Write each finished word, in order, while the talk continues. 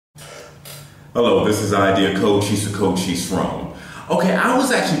Hello, this is Idea Cochise or Cochise from. Okay, I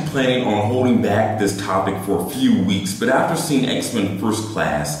was actually planning on holding back this topic for a few weeks, but after seeing X-Men First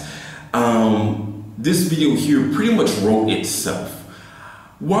Class, this video here pretty much wrote itself.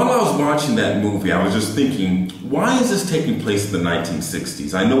 While I was watching that movie, I was just thinking, why is this taking place in the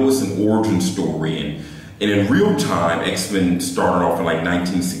 1960s? I know it's an origin story, and in real time, X-Men started off in like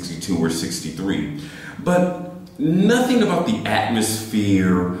 1962 or 63. But nothing about the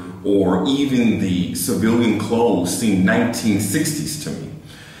atmosphere or even the civilian clothes seemed 1960s to me.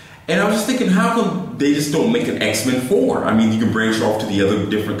 And I was just thinking, how come they just don't make an X-Men 4? I mean, you can branch off to the other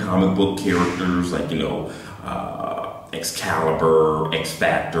different comic book characters like, Excalibur,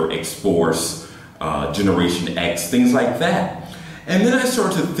 X-Factor, X-Force, Generation X, things like that. And then I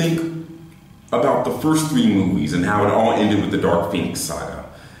started to think about the first three movies and how it all ended with the Dark Phoenix saga.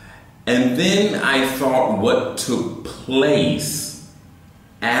 And then I thought what took place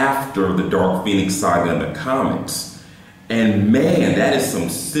after the Dark Phoenix saga in the comics. And man, that is some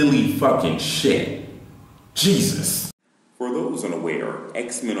silly fucking shit. Jesus. For those unaware,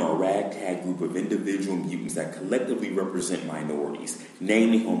 X-Men are a ragtag group of individual mutants that collectively represent minorities,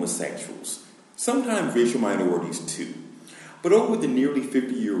 namely homosexuals. Sometimes racial minorities too. But over the nearly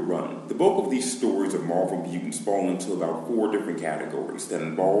 50-year run, the bulk of these stories of Marvel mutants fall into about 4 different categories that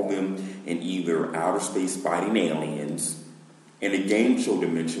involve them in either outer space fighting aliens, in a game show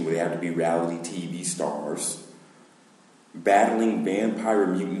dimension where they have to be reality TV stars, battling vampire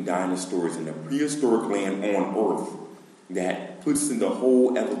mutant dinosaurs in a prehistoric land on Earth that puts the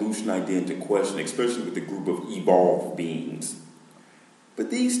whole evolution idea into question, especially with the group of evolved beings.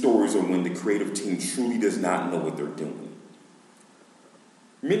 But these stories are when the creative team truly does not know what they're doing.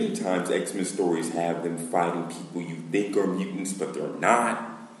 Many times X-Men stories have them fighting people you think are mutants but they're not,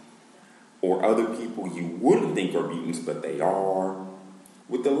 or other people you wouldn't think are mutants but they are,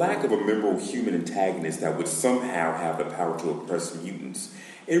 with the lack of a memorable human antagonist that would somehow have the power to oppress mutants.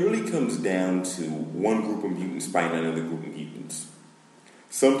 It really comes down to one group of mutants fighting another group of mutants.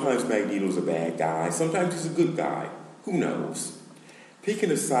 Sometimes Magneto's a bad guy, sometimes he's a good guy, who knows? Picking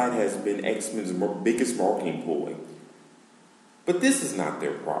a side has been X-Men's biggest marketing ploy. But this is not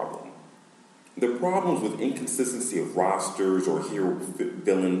their problem. The problems with inconsistency of rosters or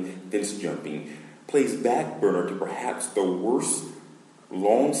hero-villain fence jumping plays back burner to perhaps the worst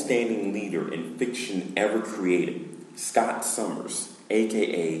long-standing leader in fiction ever created, Scott Summers,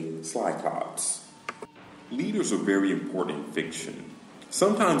 aka Cyclops. Leaders are very important in fiction.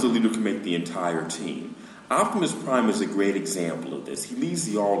 Sometimes a leader can make the entire team. Optimus Prime is a great example of this. He leads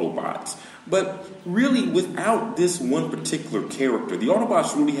the Autobots. But really, without this one particular character, the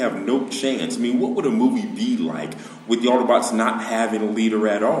Autobots really have no chance. I mean, what would a movie be like with the Autobots not having a leader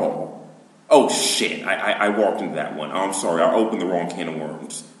at all? Oh, shit. I walked into that one. I'm sorry. I opened the wrong can of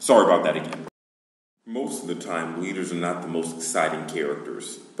worms. Sorry about that again. Most of the time, leaders are not the most exciting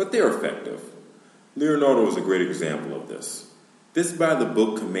characters, but they're effective. Leonardo is a great example of this. This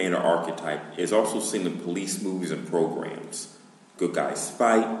by-the-book commander archetype is also seen in police movies and programs. Good guys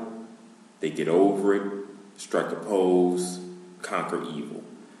fight, they get over it, strike a pose, conquer evil.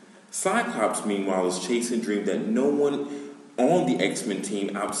 Cyclops, meanwhile, is chasing a dream that no one on the X-Men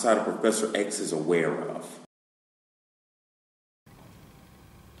team outside of Professor X is aware of.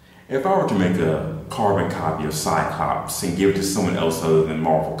 If I were to make a carbon copy of Cyclops and give it to someone else other than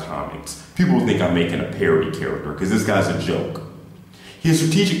Marvel Comics, people would think I'm making a parody character because this guy's a joke. His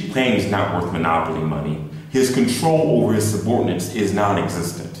strategic plan is not worth monopoly money. His control over his subordinates is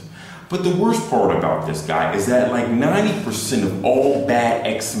non-existent. But the worst part about this guy is that like 90% of all bad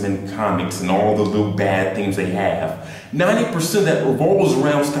X-Men comics and all the little bad things they have, 90% of that revolves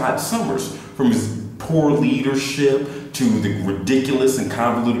around Scott Summers, from his poor leadership to the ridiculous and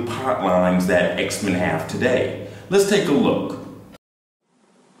convoluted plot lines that X-Men have today. Let's take a look.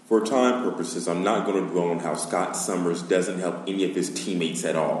 For time purposes, I'm not going to dwell on how Scott Summers doesn't help any of his teammates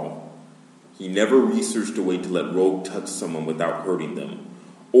at all. He never researched a way to let Rogue touch someone without hurting them,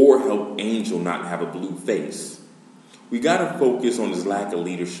 or help Angel not have a blue face. We gotta focus on his lack of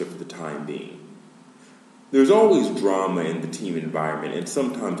leadership for the time being. There's always drama in the team environment, and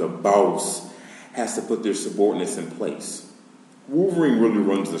sometimes a boss has to put their subordinates in place. Wolverine really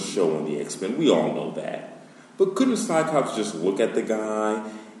runs the show on the X-Men, we all know that. But couldn't Cyclops just look at the guy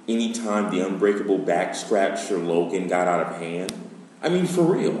anytime the unbreakable back scratcher Logan got out of hand? I mean, for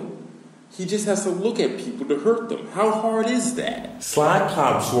real. He just has to look at people to hurt them. How hard is that?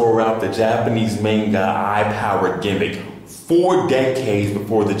 Cyclops wore out the Japanese manga eye power gimmick 4 decades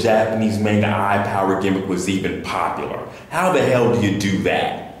before the Japanese manga eye power gimmick was even popular. How the hell do you do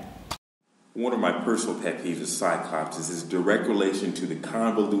that? One of my personal pet peeves of Cyclops is his direct relation to the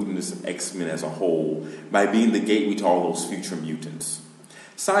convolutedness of X-Men as a whole by being the gateway to all those future mutants.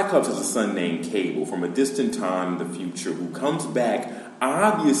 Cyclops has a son named Cable from a distant time in the future who comes back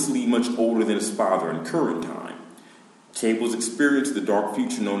obviously much older than his father in current time. Cable's experience of the dark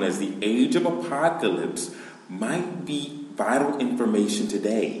future known as the Age of Apocalypse might be vital information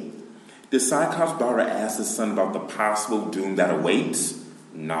today. Does Cyclops' daughter ask his son about the possible doom that awaits?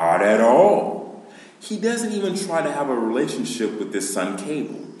 Not at all. He doesn't even try to have a relationship with his son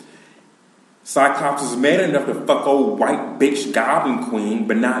Cable. Cyclops is man enough to fuck old white bitch Goblin Queen,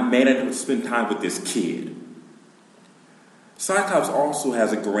 but not man enough to spend time with this kid. Cyclops also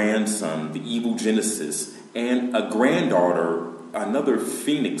has a grandson, the evil Genesis, and a granddaughter, another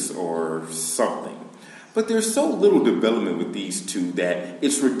Phoenix or something. But there's so little development with these two that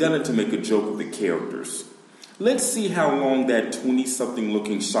it's redundant to make a joke of the characters. Let's see how long that 20-something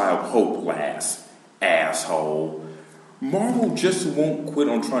looking child Hope lasts, asshole. Marvel just won't quit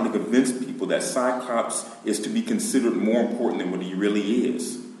on trying to convince people that Cyclops is to be considered more important than what he really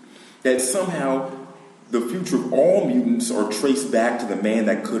is. That somehow the future of all mutants are traced back to the man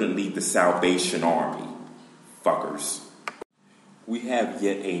that couldn't lead the Salvation Army. Fuckers. We have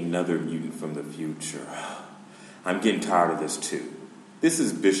yet another mutant from the future. I'm getting tired of this too. This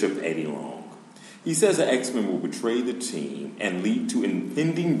is Bishop Eddie Long. He says the X-Men will betray the team and lead to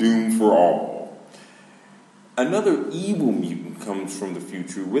impending doom for all. Another evil mutant comes from the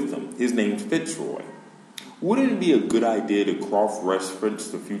future with him. His name's Fitzroy. Wouldn't it be a good idea to cross-reference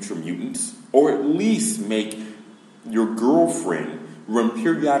the future mutants? Or at least make your girlfriend run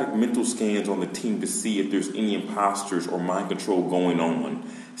periodic mental scans on the team to see if there's any imposters or mind control going on.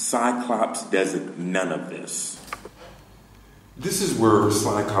 Cyclops does none of this. This is where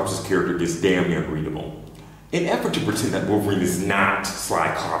Cyclops' character gets damn near unreadable. In effort to pretend that Wolverine is not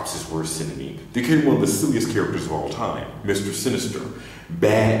Cyclops' worst enemy, they create one of the silliest characters of all time, Mr. Sinister.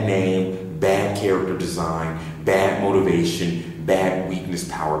 Bad name, bad character design, bad motivation, bad weakness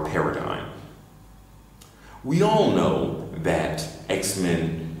power paradigm. We all know that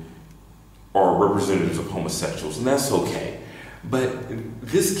X-Men are representatives of homosexuals, and that's okay. But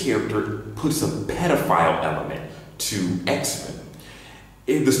this character puts a pedophile element to X-Men.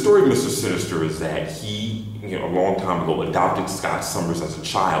 The story of Mr. Sinister is that he, a long time ago, adopted Scott Summers as a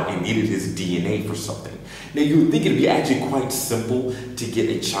child and needed his DNA for something. Now, you would think it'd be actually quite simple to get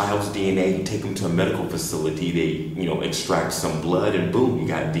a child's DNA, you take them to a medical facility, they, extract some blood, and boom, you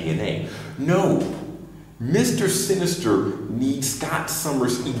got DNA. No, Mr. Sinister needs Scott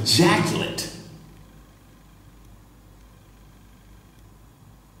Summers' ejaculate.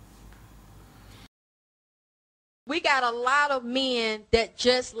 We got a lot of men that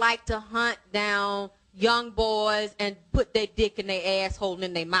just like to hunt down young boys and put their dick in their asshole and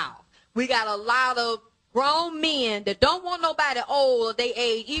in their mouth. We got a lot of grown men that don't want nobody old or they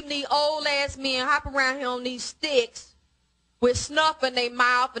age. Even these old ass men hop around here on these sticks with snuff in their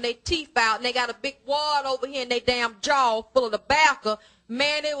mouth and their teeth out, and they got a big wad over here in their damn jaw full of tobacco.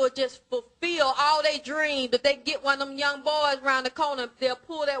 Man, it will just fulfill all their dreams. If they get one of them young boys around the corner, they'll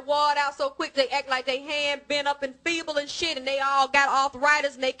pull that wad out so quick they act like they hand bent up and feeble and shit, and they all got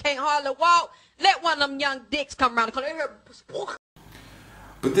arthritis and they can't hardly walk. Let one of them young dicks come around the corner.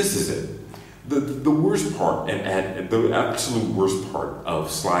 But this is it. The worst part, and the absolute worst part of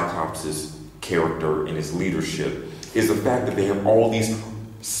Cyclops' character and his leadership is the fact that they have all these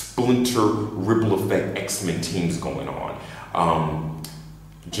splinter ripple effect X-Men teams going on.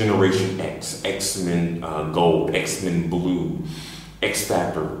 Generation X, X-Men Gold, X-Men Blue,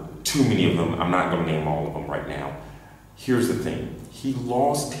 X-Factor, too many of them. I'm not going to name all of them right now. Here's the thing. He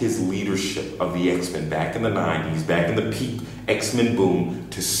lost his leadership of the X-Men back in the 90s, back in the peak X-Men boom,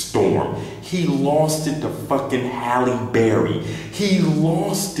 to Storm. He lost it to fucking Halle Berry. He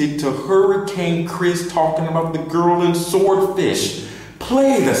lost it to Hurricane Chris talking about the girl in Swordfish.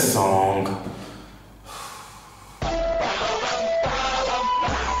 Play the song.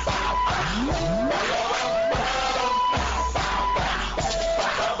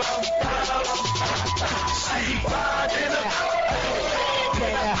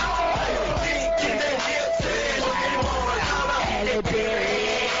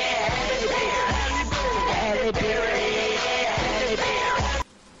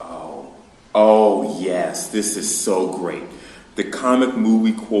 Oh yes, this is so great. The comic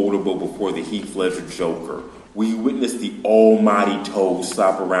movie quotable before the Heath Ledger Joker. We witnessed the almighty Toad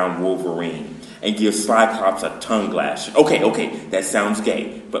slap around Wolverine and give Cyclops a tongue lash. Okay, that sounds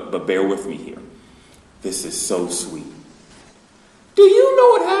gay, but bear with me here. This is so sweet. Do you know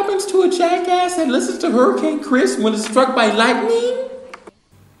what happens to a jackass that listens to Hurricane Chris when it's struck by lightning?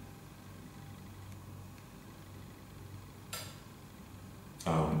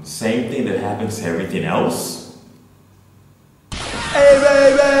 Same thing that happens to everything else. Hey,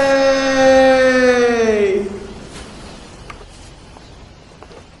 baby!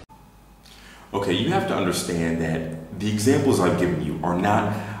 Okay, you have to understand that the examples I've given you are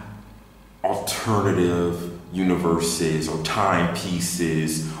not alternative universes or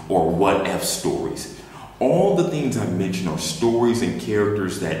timepieces or what if stories. All the things I've mentioned are stories and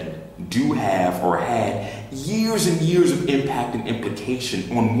characters that do have or had years and years of impact and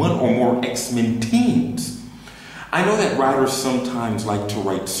implication on one or more X-Men teams. I know that writers sometimes like to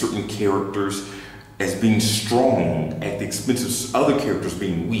write certain characters as being strong at the expense of other characters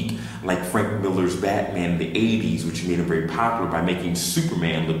being weak, like Frank Miller's Batman in the 80s, which made him very popular by making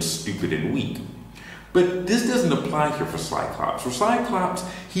Superman look stupid and weak. But this doesn't apply here for Cyclops. For Cyclops,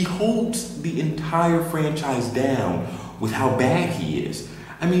 he holds the entire franchise down with how bad he is.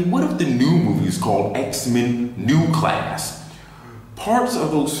 I mean, what if the new movie is called X-Men New Class? Parts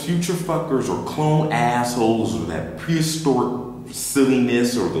of those future fuckers or clone assholes or that prehistoric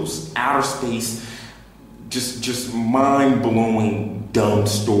silliness or those outer space just mind-blowing dumb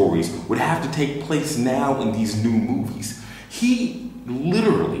stories would have to take place now in these new movies. He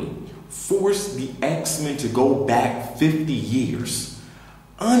literally forced the X-Men to go back 50 years.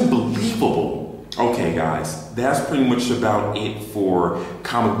 Unbelievable. Okay, guys, that's pretty much about it for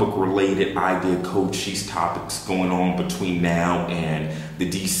comic book related idea Cochise topics going on between now and the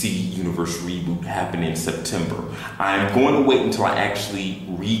DC Universe reboot happening in September. I'm going to wait until I actually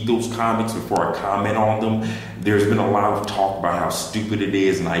read those comics before I comment on them. There's been a lot of talk about how stupid it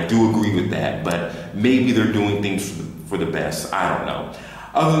is, and I do agree with that, but maybe they're doing things for the best. I don't know.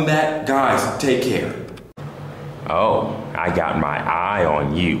 Other than that, guys, take care. Oh, I got my eye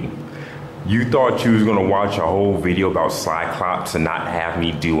on you. You thought you was gonna watch a whole video about Cyclops and not have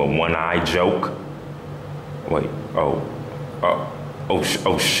me do a one-eye joke? Wait, oh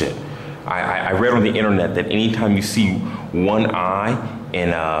shit. I read on the internet that anytime you see one eye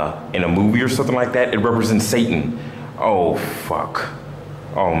in a movie or something like that, it represents Satan. Oh, fuck.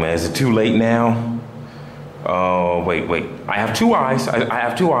 Oh man, is it too late now? Oh, wait. I have two eyes. I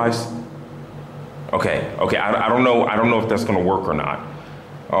have two eyes. Okay. I don't know if that's gonna work or not.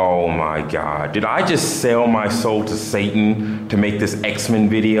 Oh my God. Did I just sell my soul to Satan to make this X-Men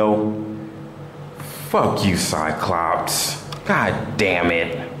video? Fuck you, Cyclops. God damn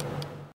it.